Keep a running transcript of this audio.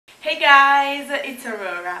Hey guys, it's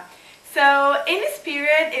Aurora. So in this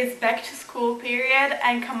period is back to school period,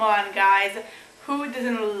 and come on guys, who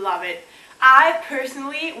doesn't love it? I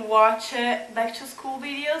personally watch back to school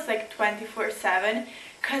videos like 24/7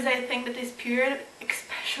 because I think that this period,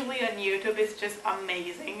 especially on YouTube, is just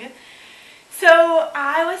amazing. So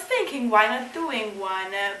I was thinking why not doing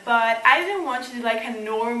one, but I didn't want to do like a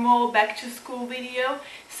normal back to school video,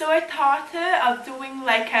 so I thought of doing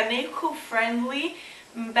like an eco-friendly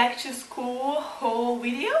back to school haul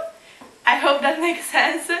video. I hope that makes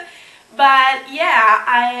sense. But yeah,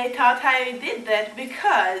 I thought I did that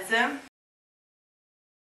because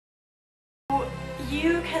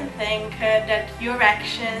you can think that your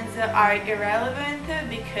actions are irrelevant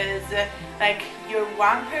because like you're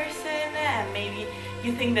one person and maybe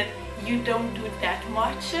you think that you don't do that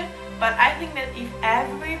much, but I think that if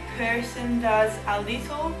every person does a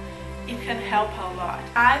little, it can help a lot.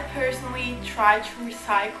 I personally try to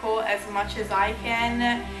recycle as much as I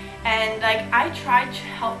can, and like I try to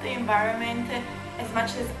help the environment as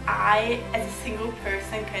much as I as a single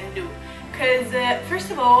person can do. Because first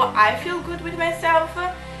of all, I feel good with myself,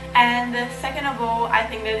 and second of all, I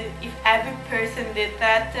think that if every person did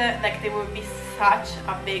that, like there would be such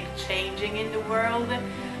a big changing in the world.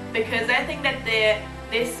 Because I think that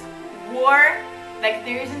this war, like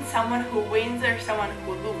there isn't someone who wins or someone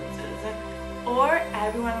who loses, or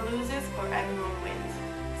everyone loses or everyone wins.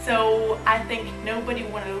 So I think nobody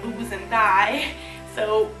want to lose and die,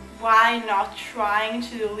 so why not trying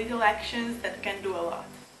to do little actions that can do a lot.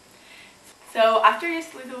 So after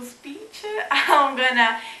this little speech, I'm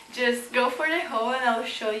gonna just go for the haul and I'll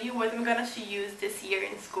show you what I'm gonna use this year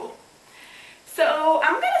in school. So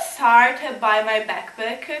I'm gonna start by my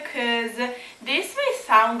backpack, because this may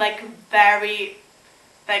sound like very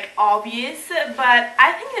obvious, but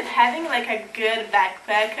I think that having like a good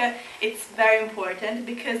backpack, it's very important,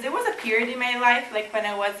 because there was a period in my life like when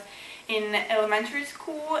I was in elementary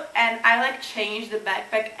school and I like changed the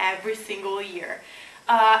backpack every single year.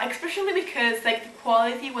 Especially because like the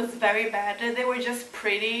quality was very bad. They were just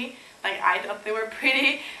pretty, like I thought they were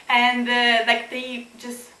pretty, and like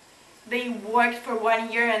they worked for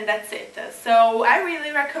 1 year and that's it. So I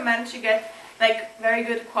really recommend to get like very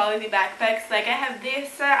good quality backpacks. Like I have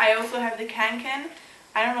this, I also have the Kanken.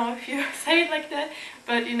 I don't know if you say it like that,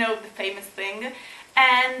 but you know, the famous thing.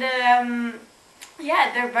 And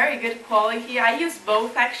yeah, they're very good quality. I use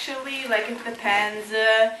both actually, like it depends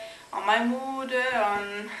on my mood,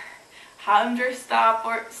 on how I'm dressed up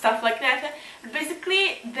or stuff like that. But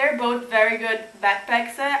basically, they're both very good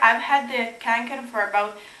backpacks. I've had the Kanken for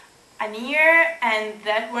about a year and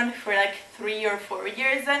that one for like 3 or 4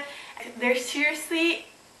 years. They're seriously,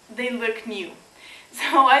 they look new.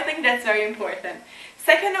 So I think that's very important.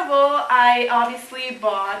 Second of all, I obviously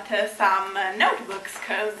bought some notebooks,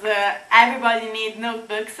 because everybody needs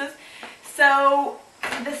notebooks. So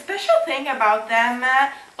the special thing about them,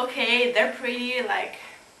 okay, they're pretty, like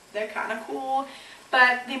they're kind of cool,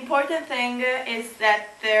 but the important thing is that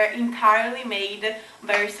they're entirely made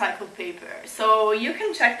by recycled paper. So you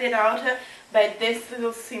can check it out by this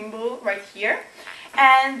little symbol right here.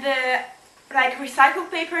 And like recycled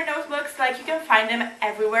paper notebooks, like you can find them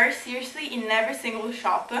everywhere, seriously, in every single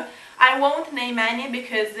shop. I won't name any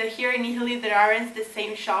because here in Italy there aren't the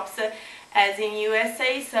same shops as in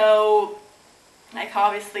USA, so like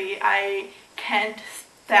obviously I can't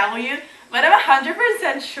tell you, but I'm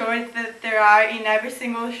 100% sure that there are in every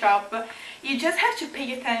single shop. You just have to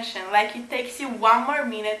pay attention, like it takes you 1 more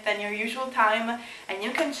minute than your usual time and you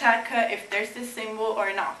can check if there's this symbol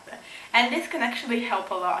or not. And this can actually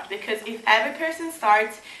help a lot, because if every person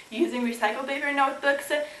starts using recycled paper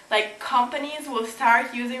notebooks, like companies will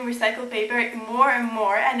start using recycled paper more and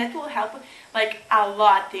more, and it will help like a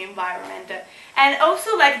lot the environment. And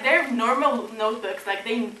also like they're normal notebooks, like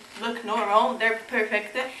they look normal, they're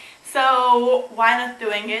perfect, so why not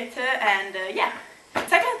doing it? And yeah.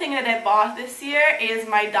 Second thing that I bought this year is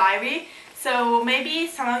my diary. So maybe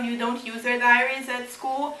some of you don't use their diaries at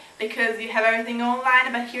school because you have everything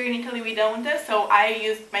online, but here in Italy we don't, so I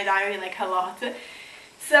use my diary like a lot.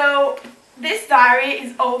 So this diary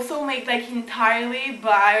is also made like entirely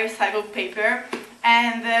by recycled paper,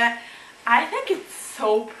 and I think it's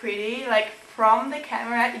so pretty. Like from the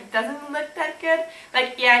camera it doesn't look that good,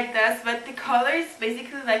 like yeah it does, but the color is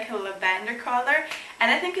basically like a lavender color and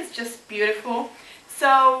I think it's just beautiful.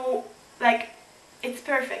 So like it's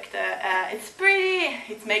perfect, it's pretty,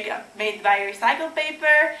 it's made by recycled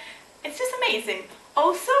paper, it's just amazing.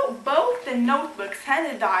 Also, both the notebooks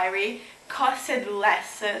and the diary costed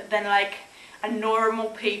less than like a normal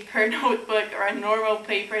paper notebook or a normal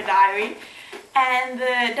paper diary, and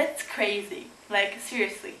that's crazy. Like,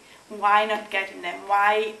 seriously, why not getting them?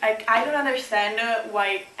 Why, like, I don't understand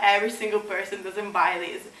why every single person doesn't buy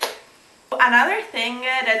these. Another thing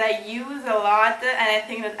that I use a lot, and I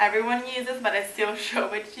think that everyone uses, but I still show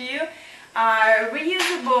it to you, are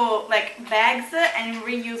reusable like bags and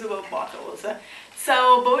reusable bottles.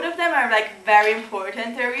 So both of them are like very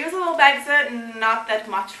important. The reusable bags are not that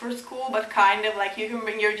much for school, but kind of like you can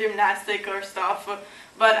bring your gymnastic or stuff.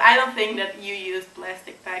 But I don't think that you use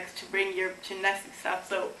plastic bags to bring your gymnastic stuff.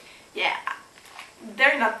 So yeah,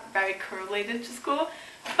 they're not very correlated to school.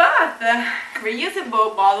 But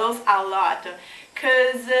reusable bottles a lot,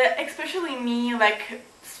 because especially me, like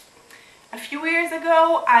a few years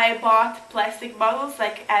ago I bought plastic bottles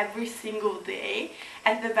like every single day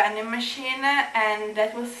at the vending machine, and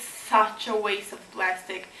that was such a waste of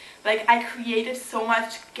plastic. Like, I created so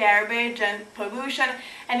much garbage and pollution,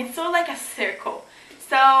 and it's all like a circle.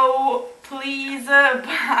 So please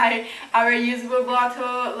buy a reusable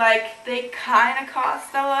bottle. Like, they kind of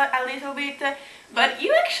cost a little bit, but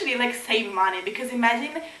you actually like save money, because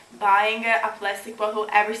imagine buying a plastic bottle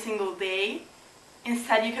every single day.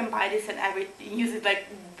 Instead, you can buy this and use it like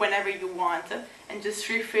whenever you want and just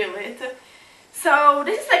refill it. So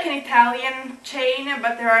this is like an Italian chain,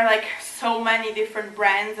 but there are like so many different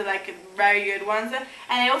brands, like very good ones. And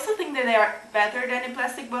I also think that they are better than the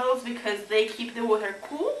plastic bottles because they keep the water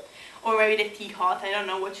cool, or maybe the tea hot. I don't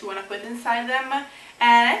know what you want to put inside them.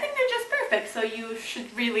 And I think they're just perfect, so you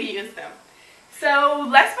should really use them. So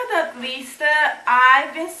last but not least,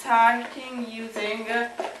 I've been starting using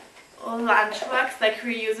lunchbox, like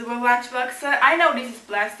reusable lunchbox. I know this is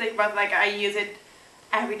plastic, but like I use it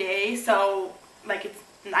every day, so like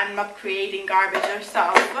I'm not creating garbage or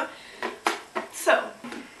stuff. So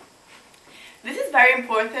this is very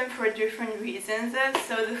important for different reasons.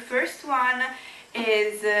 So the first one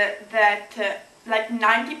is that like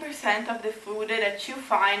 90% of the food that you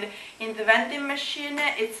find in the vending machine,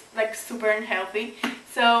 it's like super unhealthy.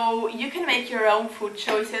 So you can make your own food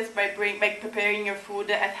choices by preparing your food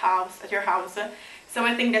at your house. So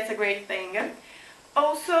I think that's a great thing.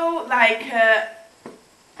 Also, like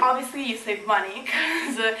obviously you save money,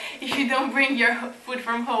 because if you don't bring your food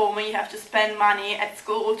from home, you have to spend money at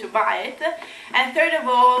school to buy it. And third of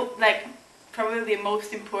all, like probably the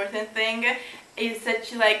most important thing is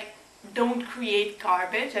that you like don't create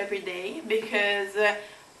garbage every day, because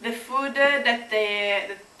the food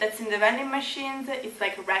that's in the vending machines is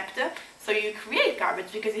like wrapped, so you create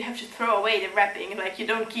garbage because you have to throw away the wrapping, like you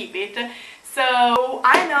don't keep it. So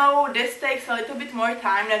I know this takes a little bit more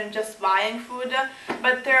time than just buying food,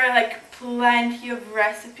 but there are like plenty of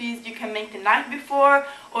recipes you can make the night before,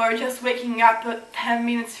 or just waking up 10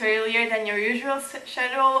 minutes earlier than your usual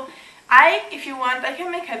schedule. If you want, I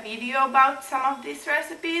can make a video about some of these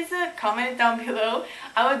recipes. Comment down below.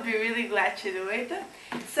 I would be really glad to do it.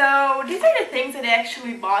 So these are the things that I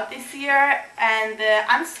actually bought this year, and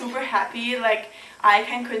I'm super happy like I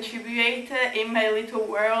can contribute in my little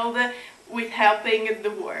world with helping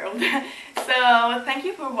the world. So thank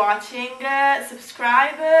you for watching.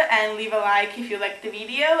 Subscribe and leave a like if you liked the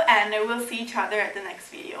video, and we'll see each other at the next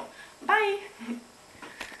video. Bye!